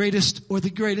 One of the greatest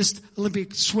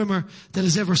Olympic swimmer that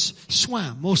has ever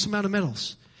swam. Most amount of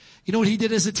medals. You know what he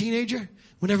did as a teenager?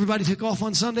 When everybody took off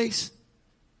on Sundays?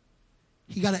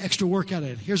 He got an extra workout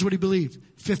in. Here's what he believed.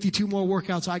 52 more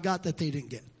workouts I got that they didn't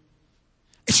get.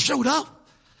 It showed up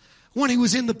when he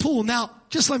was in the pool. Now,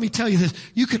 just let me tell you this.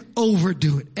 You can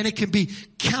overdo it and it can be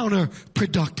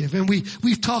counterproductive. And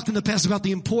we've talked in the past about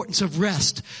the importance of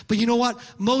rest. But you know what?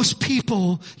 Most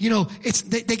people,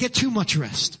 they get too much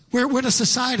rest. We're in a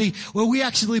society where we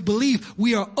actually believe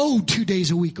we are owed 2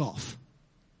 days a week off.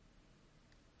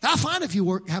 Now, fine if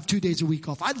you have 2 days a week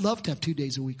off. I'd love to have 2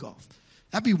 days a week off.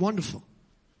 That'd be wonderful.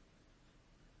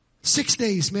 6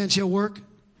 days man shall work.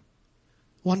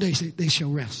 1 day they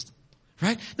shall rest.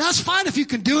 Right? Now it's fine if you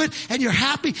can do it and you're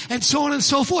happy and so on and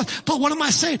so forth. But what am I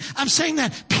saying? I'm saying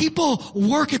that people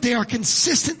work it. They are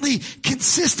consistently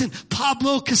consistent.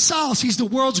 Pablo Casals, he's the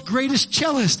world's greatest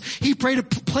cellist. He played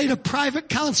a private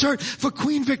concert for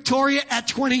Queen Victoria at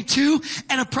 22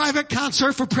 and a private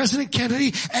concert for President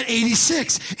Kennedy at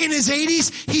 86. In his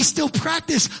 80s, he still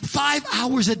practiced 5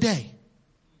 hours a day.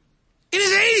 In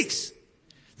his 80s.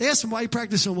 They asked him why he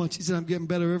practiced so much. He said, I'm getting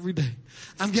better every day.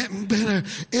 I'm getting better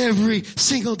every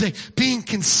single day. Being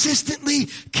consistently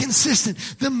consistent.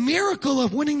 The miracle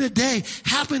of winning the day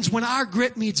happens when our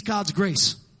grit meets God's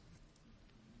grace.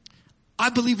 I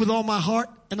believe with all my heart,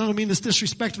 and I don't mean this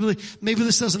disrespectfully, maybe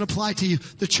this doesn't apply to you,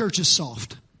 the church is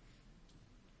soft.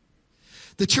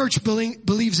 The church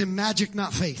believes in magic,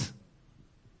 not faith.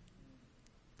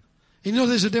 You know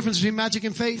there's a difference between magic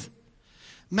and faith?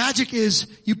 Magic is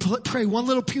you pray one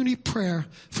little puny prayer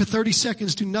for 30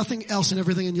 seconds, do nothing else, and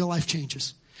everything in your life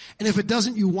changes. And if it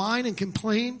doesn't, you whine and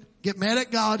complain, get mad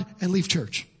at God, and leave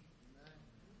church.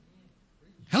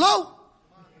 Hello?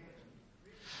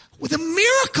 Well, the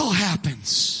miracle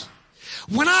happens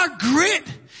when our grit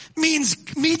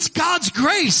meets God's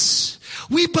grace.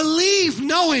 We believe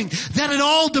knowing that it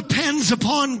all depends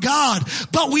upon God,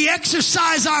 but we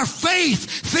exercise our faith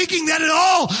thinking that it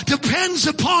all depends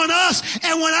upon us.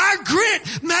 And when our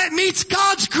grit meets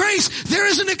God's grace, there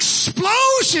is an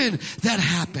explosion that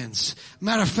happens.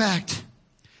 Matter of fact,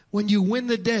 when you win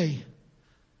the day,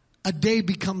 a day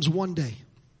becomes 1 day.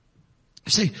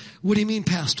 You say, what do you mean,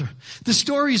 Pastor? The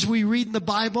stories we read in the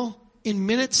Bible in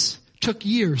minutes took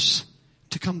years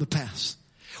to come to pass.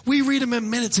 We read them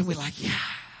in minutes and we're like, yeah,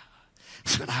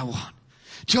 that's what I want.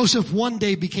 Joseph one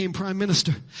day became prime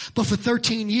minister, but for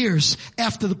 13 years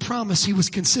after the promise, he was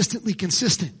consistently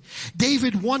consistent.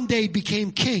 David one day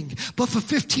became king, but for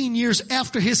 15 years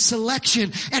after his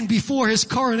selection and before his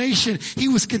coronation, he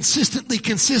was consistently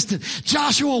consistent.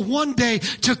 Joshua one day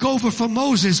took over for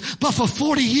Moses, but for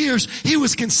 40 years, he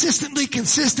was consistently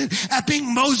consistent at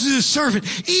being Moses'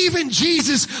 servant. Even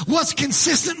Jesus was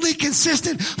consistently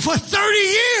consistent for 30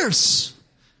 years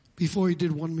before he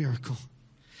did one miracle.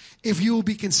 If you will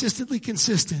be consistently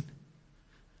consistent,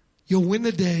 you'll win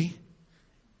the day,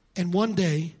 and one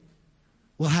day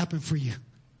will happen for you.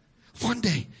 One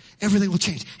day, everything will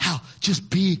change. How? Just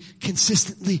be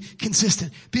consistently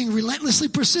consistent. Being relentlessly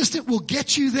persistent will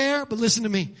get you there, but listen to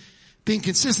me. Being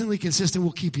consistently consistent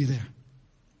will keep you there.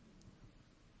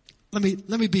 Let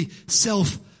me be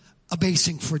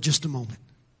self-abasing for just a moment.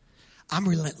 I'm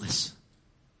relentless.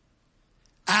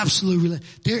 Absolutely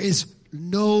relentless. There is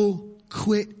no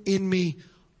quit in me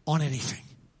on anything.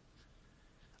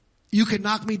 You can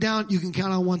knock me down. You can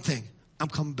count on one thing. I'm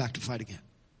coming back to fight again.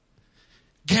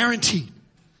 Guaranteed.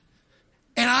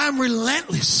 And I'm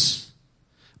relentless.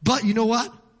 But you know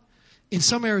what? In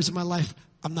some areas of my life,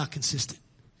 I'm not consistent.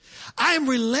 I am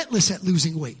relentless at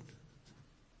losing weight.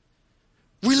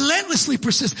 Relentlessly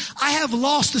persistent. I have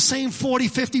lost the same 40,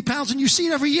 50 pounds, and you see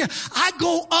it every year. I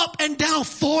go up and down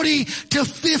 40 to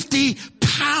 50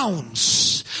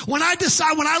 pounds. When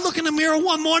I look in the mirror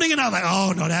one morning and I'm like,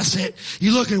 oh no, that's it.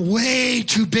 You're looking way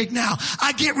too big now.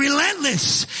 I get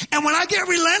relentless. And when I get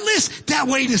relentless, that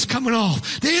weight is coming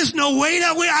off. There is no way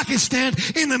that way I can stand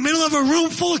in the middle of a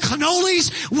room full of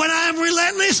cannolis when I'm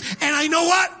relentless. And I know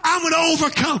what? I'm going to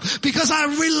overcome because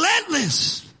I'm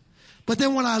relentless. But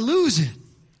then when I lose it,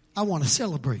 I want to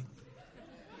celebrate.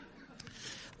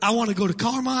 I want to go to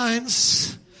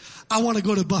Carmine's. I want to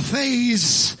go to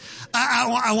buffets.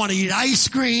 I want to eat ice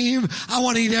cream. I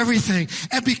want to eat everything.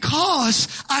 And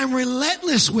because I'm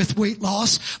relentless with weight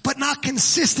loss, but not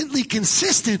consistently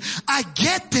consistent, I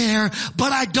get there,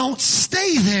 but I don't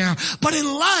stay there. But in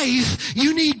life,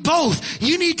 you need both.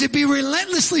 You need to be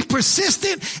relentlessly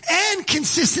persistent and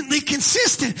consistently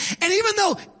consistent. And even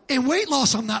though in weight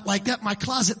loss, I'm not like that, my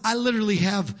closet, I literally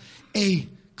have a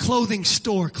clothing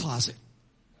store closet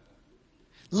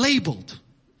labeled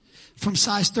from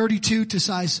size 32 to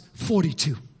size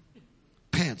 42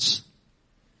 pants.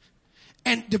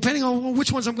 And depending on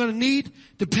which ones I'm going to need,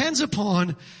 depends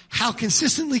upon how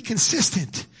consistently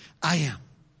consistent I am.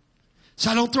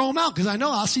 So I don't throw them out because I know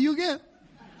I'll see you again.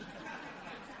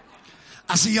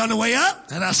 I see you on the way up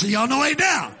and I see you on the way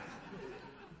down.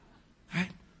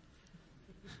 Right?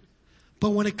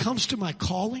 But when it comes to my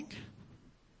calling,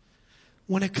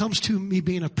 when it comes to me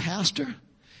being a pastor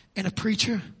and a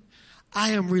preacher,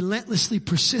 I am relentlessly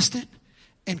persistent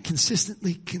and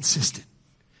consistently consistent.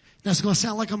 Now, it's going to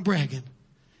sound like I'm bragging,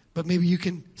 but maybe you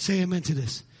can say amen to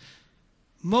this.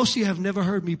 Most of you have never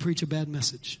heard me preach a bad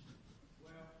message.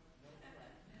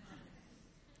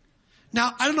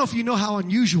 Now, I don't know if you know how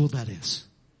unusual that is.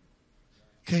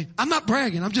 Okay? I'm not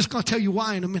bragging. I'm just going to tell you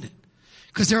why in a minute.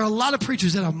 Because there are a lot of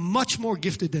preachers that are much more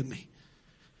gifted than me.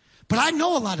 But I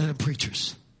know a lot of them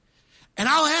preachers. And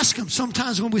I'll ask them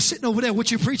sometimes when we're sitting over there,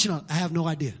 what you preaching on? I have no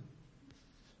idea.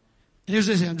 And here's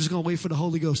this, I'm just going to wait for the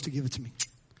Holy Ghost to give it to me.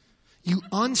 You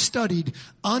unstudied,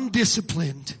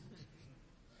 undisciplined.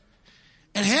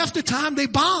 And half the time they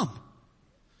bomb.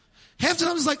 Half the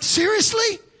time it's like,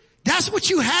 seriously? That's what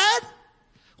you had?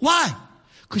 Why?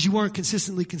 Because you weren't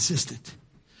consistently consistent.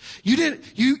 You're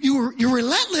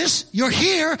relentless. You're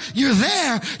here. You're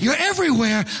there. You're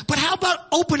everywhere. But how about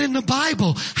opening the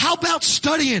Bible? How about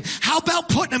studying? How about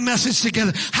putting a message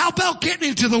together? How about getting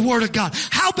into the Word of God?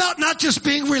 How about not just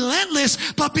being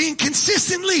relentless, but being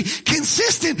consistently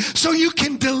consistent so you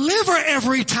can deliver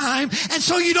every time and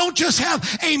so you don't just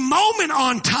have a moment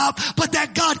on top, but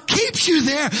that God keeps you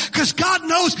there because God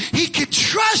knows He can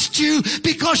trust you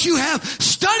because you have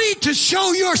studied to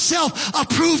show yourself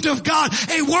approved of God,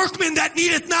 a workman that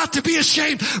needeth not to be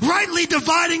ashamed, rightly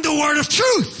dividing the word of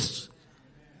truth.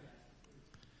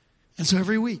 And so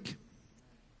every week,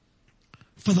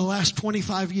 for the last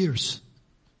 25 years,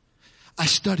 I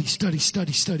study. Pray.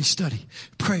 Study.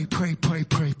 Pray.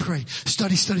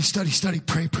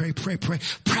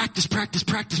 Practice.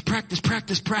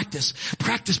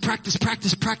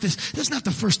 That's not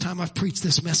the first time I've preached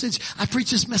this message. I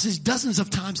preached this message dozens of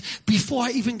times before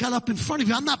I even got up in front of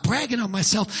you. I'm not bragging on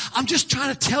myself. I'm just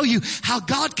trying to tell you how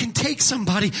God can take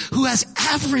somebody who has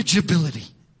average ability.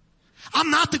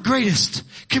 I'm not the greatest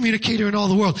communicator in all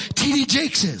the world. T.D.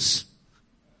 Jakes is.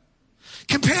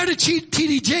 Compared to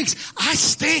T.D. Jakes, I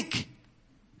stink.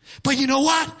 But you know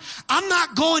what? I'm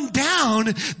not going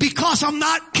down because I'm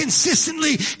not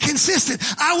consistently consistent.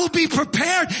 I will be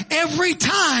prepared every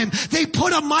time they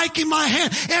put a mic in my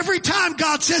hand. Every time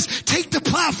God says, take the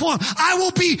platform, I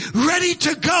will be ready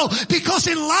to go. Because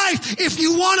in life, if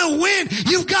you want to win,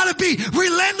 you've got to be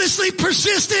relentlessly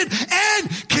persistent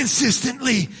and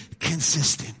consistently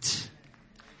consistent.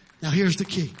 Now here's the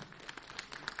key.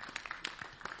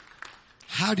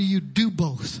 How do you do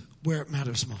both where it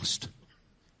matters most?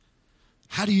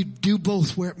 How do you do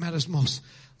both where it matters most?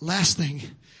 Last thing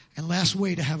and last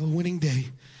way to have a winning day.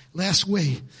 Last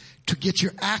way to get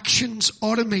your actions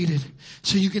automated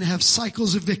so you can have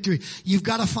cycles of victory. You've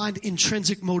got to find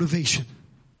intrinsic motivation.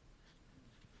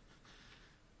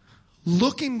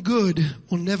 Looking good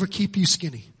will never keep you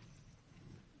skinny.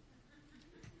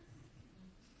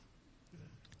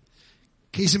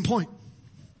 Case in point.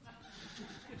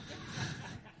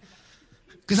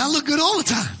 Because I look good all the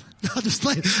time. No, just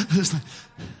play.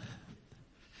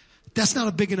 That's not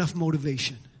a big enough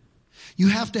motivation. You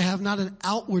have to have not an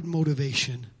outward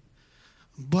motivation,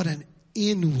 but an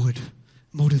inward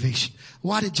motivation.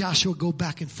 Why did Joshua go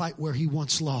back and fight where he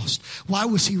once lost? Why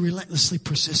was he relentlessly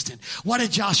persistent? Why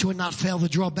did Joshua not fail to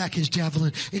draw back his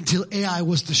javelin until Ai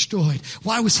was destroyed?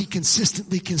 Why was he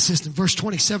consistently consistent? Verse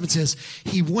 27 says,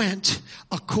 he went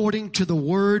according to the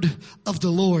word of the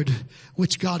Lord,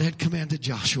 which God had commanded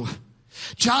Joshua.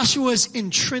 Joshua's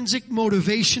intrinsic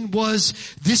motivation was,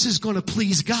 this is going to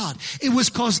please God. It was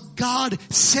because God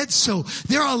said so.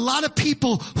 There are a lot of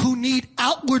people who need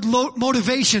outward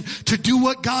motivation to do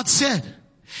what God said.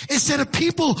 Instead of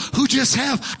people who just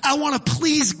have, I want to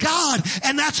please God,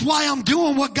 and that's why I'm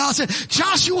doing what God said.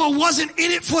 Joshua wasn't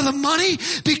in it for the money,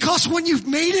 because when you've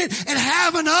made it and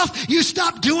have enough, you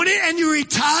stop doing it and you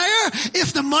retire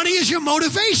if the money is your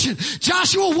motivation.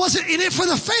 Joshua wasn't in it for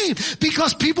the fame,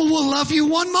 because people will love you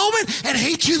one moment and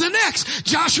hate you the next.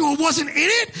 Joshua wasn't in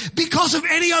it because of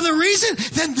any other reason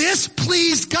than this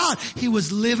pleased God. He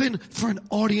was living for an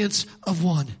audience of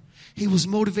one. He was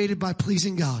motivated by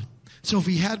pleasing God. So if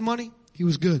he had money, he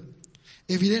was good.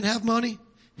 If he didn't have money,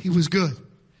 he was good.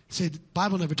 See, the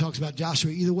Bible never talks about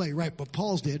Joshua either way, right? But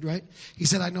Paul's did, right? He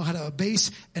said, I know how to abase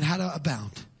and how to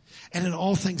abound. And in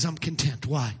all things I'm content.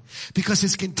 Why? Because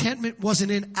his contentment wasn't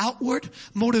in outward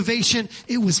motivation.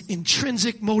 It was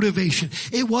intrinsic motivation.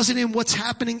 It wasn't in what's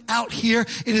happening out here.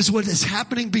 It is what is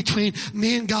happening between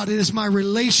me and God. It is my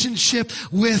relationship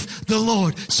with the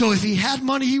Lord. So if he had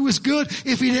money, he was good.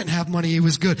 If he didn't have money, he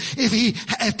was good.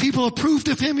 If people approved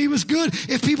of him, he was good.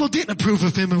 If people didn't approve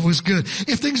of him, it was good.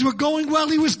 If things were going well,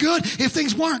 he was good. If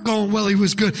things weren't going well, he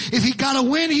was good. If he got a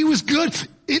win, he was good.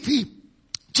 If he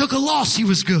took a loss, he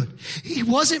was good. He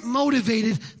wasn't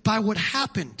motivated by what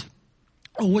happened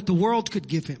or what the world could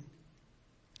give him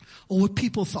or what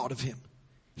people thought of him.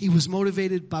 He was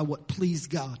motivated by what pleased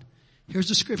God. Here's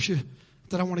the scripture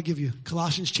that I want to give you.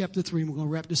 Colossians chapter 3, and we're going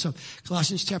to wrap this up.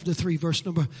 Colossians chapter 3, verse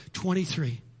number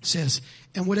 23 says,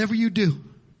 and whatever you do,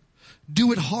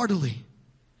 do it heartily,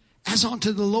 as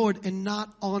unto the Lord and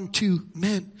not unto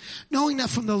men, knowing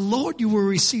that from the Lord you will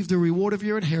receive the reward of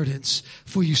your inheritance,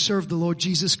 for you serve the Lord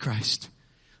Jesus Christ.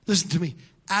 Listen to me.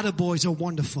 Attaboys are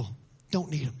wonderful.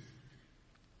 Don't need them.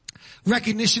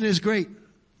 Recognition is great.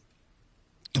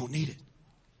 Don't need it.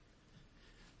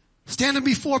 Standing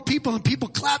before people and people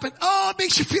clapping, oh, it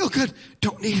makes you feel good.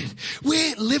 Don't need it. We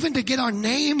ain't living to get our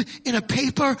name in a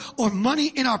paper or money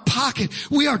in our pocket.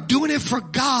 We are doing it for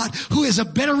God, who is a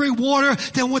better rewarder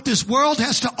than what this world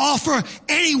has to offer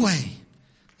anyway.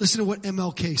 Listen to what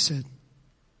MLK said.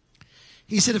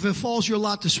 He said, if it falls your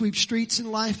lot to sweep streets in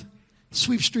life,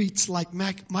 sweep streets like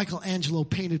Michelangelo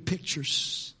painted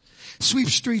pictures. Sweep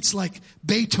streets like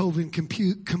Beethoven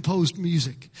composed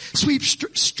music. Sweep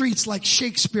streets like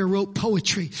Shakespeare wrote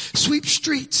poetry. Sweep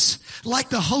streets like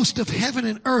the host of heaven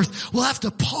and earth will have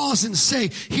to pause and say,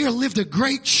 here lived a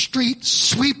great street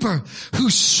sweeper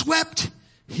who swept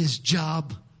his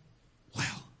job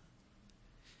well.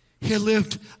 Here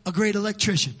lived a great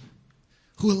electrician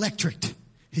who electriced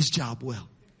his job well.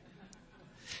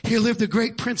 Here lived a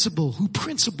great principal who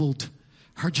principled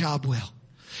her job well.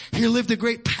 Here lived a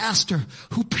great pastor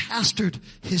who pastored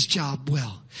his job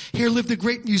well. Here lived a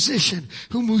great musician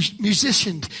who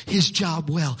musicianed his job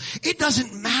well. It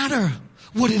doesn't matter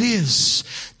what it is.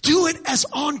 Do it as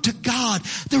unto God.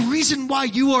 The reason why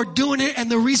you are doing it and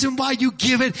the reason why you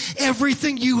give it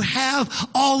everything you have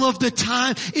all of the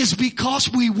time is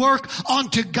because we work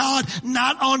unto God,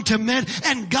 not unto men.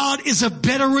 And God is a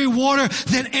better rewarder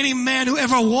than any man who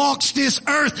ever walks this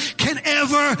earth can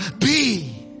ever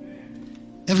be.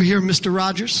 Ever hear of Mr.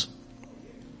 Rogers?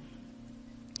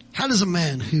 How does a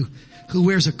man who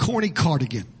wears a corny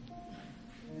cardigan,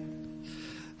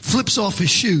 flips off his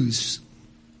shoes,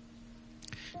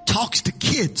 talks to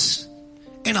kids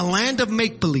in a land of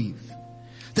make-believe,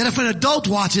 that if an adult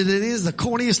watches it, it is the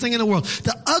corniest thing in the world,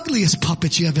 the ugliest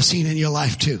puppet you ever seen in your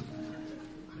life too.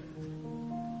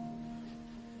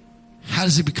 How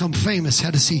does he become famous?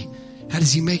 How does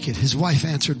he make it? His wife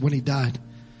answered when he died.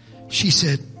 She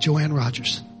said, Joanne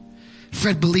Rogers.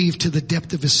 Fred believed to the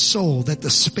depth of his soul that the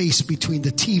space between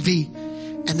the TV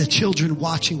and the children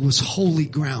watching was holy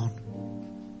ground.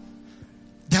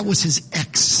 That was his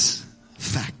X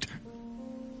factor.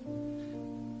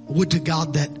 Would to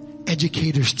God that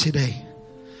educators today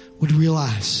would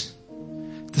realize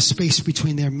the space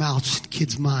between their mouths and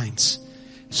kids' minds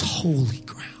is holy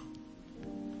ground.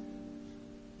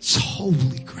 It's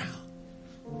holy ground.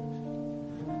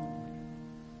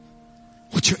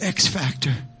 What's your X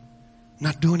factor?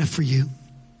 Not doing it for you.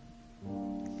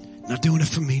 Not doing it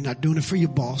for me. Not doing it for your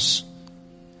boss.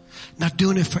 Not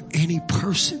doing it for any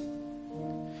person.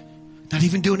 Not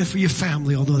even doing it for your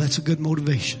family, although that's a good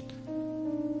motivation.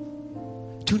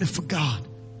 Doing it for God.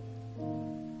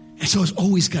 And so it's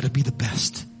always got to be the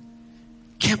best.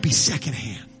 Can't be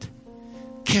secondhand.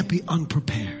 Can't be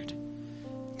unprepared.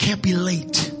 Can't be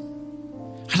late.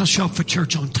 I don't show up for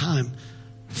church on time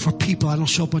for people. I don't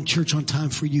show up on church on time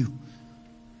for you.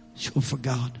 Show up for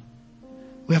God.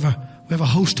 We have a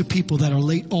host of people that are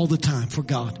late all the time for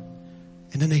God.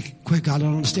 And then they quit. God, I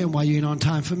don't understand why you ain't on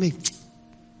time for me.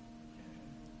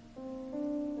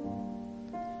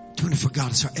 Doing it for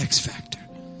God is our X factor.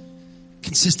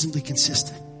 Consistently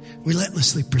consistent.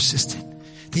 Relentlessly persistent.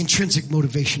 The intrinsic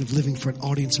motivation of living for an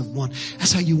audience of one.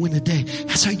 That's how you win the day.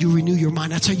 That's how you renew your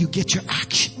mind. That's how you get your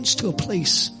actions to a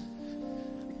place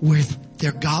where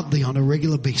they're godly on a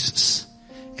regular basis.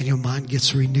 And your mind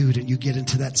gets renewed and you get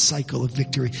into that cycle of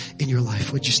victory in your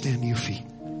life. Would you stand to your feet?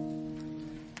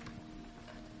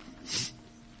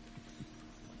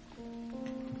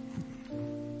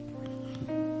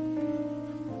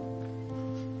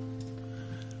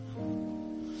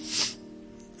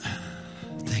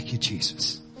 Thank you,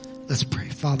 Jesus. Let's pray.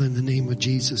 Father, in the name of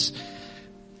Jesus,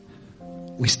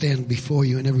 we stand before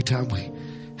you, and every time we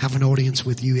have an audience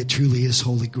with you, it truly is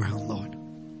holy ground, Lord.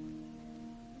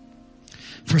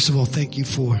 First of all, thank you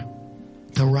for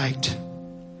the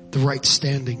right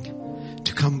standing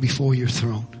to come before your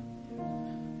throne.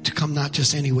 To come not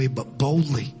just anyway, but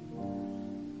boldly.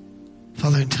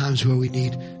 Father, in times where we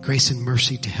need grace and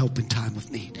mercy to help in time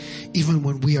of need. Even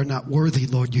when we are not worthy,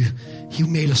 Lord, you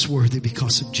made us worthy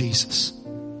because of Jesus.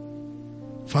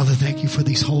 Father, thank you for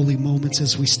these holy moments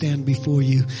as we stand before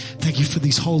you. Thank you for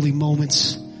these holy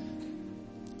moments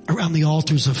around the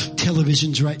altars of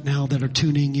televisions right now that are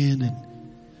tuning in. And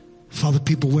Father,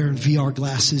 people wearing VR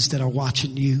glasses that are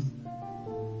watching you.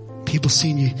 People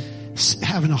seeing you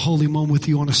having a holy moment with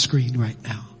you on a screen right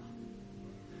now.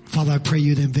 Father, I pray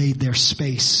you'd invade their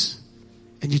space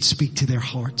and you'd speak to their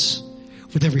hearts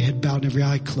with every head bowed and every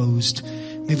eye closed.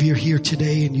 Maybe you're here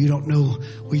today and you don't know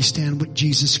where you stand with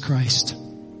Jesus Christ.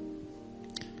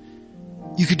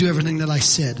 You could do everything that I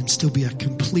said and still be a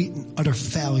complete and utter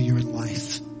failure in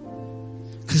life.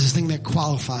 Because the thing that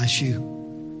qualifies you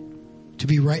to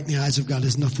be right in the eyes of God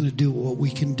has nothing to do with what we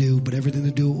can do, but everything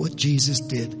to do with what Jesus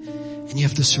did. And you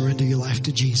have to surrender your life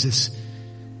to Jesus.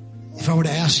 If I were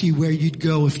to ask you where you'd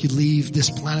go if you leave this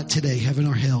planet today, heaven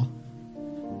or hell,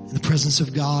 in the presence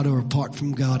of God or apart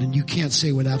from God, and you can't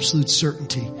say with absolute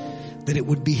certainty that it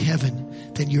would be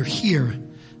heaven, then you're here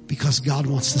because God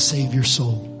wants to save your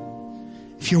soul.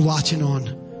 If you're watching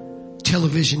on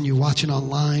television, you're watching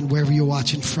online, wherever you're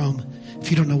watching from, if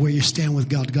you don't know where you stand with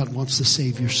God, God wants to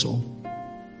save your soul.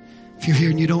 If you're here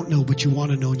and you don't know, but you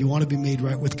want to know and you want to be made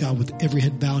right with God with every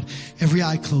head bowed, every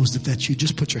eye closed, if that's you,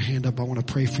 just put your hand up. I want to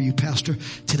pray for you, Pastor.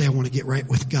 Today I want to get right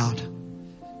with God.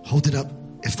 Hold it up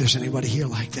if there's anybody here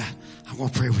like that. I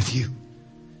want to pray with you.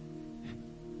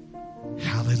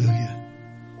 Hallelujah.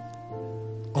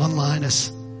 Online,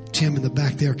 as Tim in the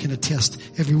back there can attest,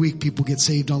 every week people get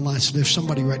saved online. So there's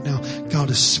somebody right now God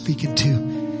is speaking to.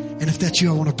 And if that's you,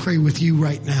 I want to pray with you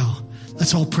right now.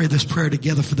 Let's all pray this prayer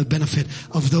together for the benefit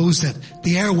of those that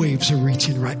the airwaves are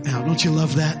reaching right now. Don't you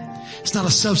love that? It's not a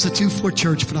substitute for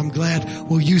church, but I'm glad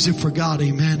we'll use it for God.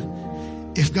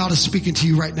 Amen. If God is speaking to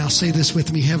you right now, say this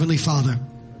with me. Heavenly Father,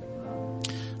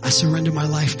 I surrender my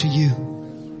life to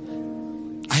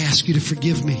you. I ask you to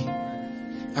forgive me.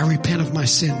 I repent of my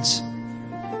sins.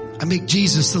 I make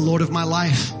Jesus the Lord of my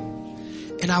life,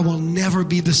 and I will never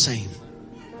be the same.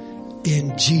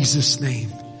 In Jesus'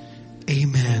 name,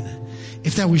 amen.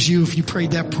 If that was you, if you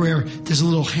prayed that prayer, there's a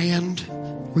little hand.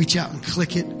 Reach out and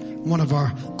click it. One of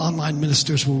our online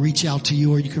ministers will reach out to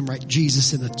you, or you can write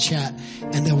Jesus in the chat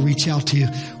and they'll reach out to you.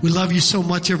 We love you so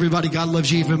much, everybody. God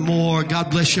loves you even more.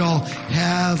 God bless y'all.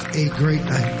 Have a great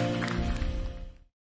night.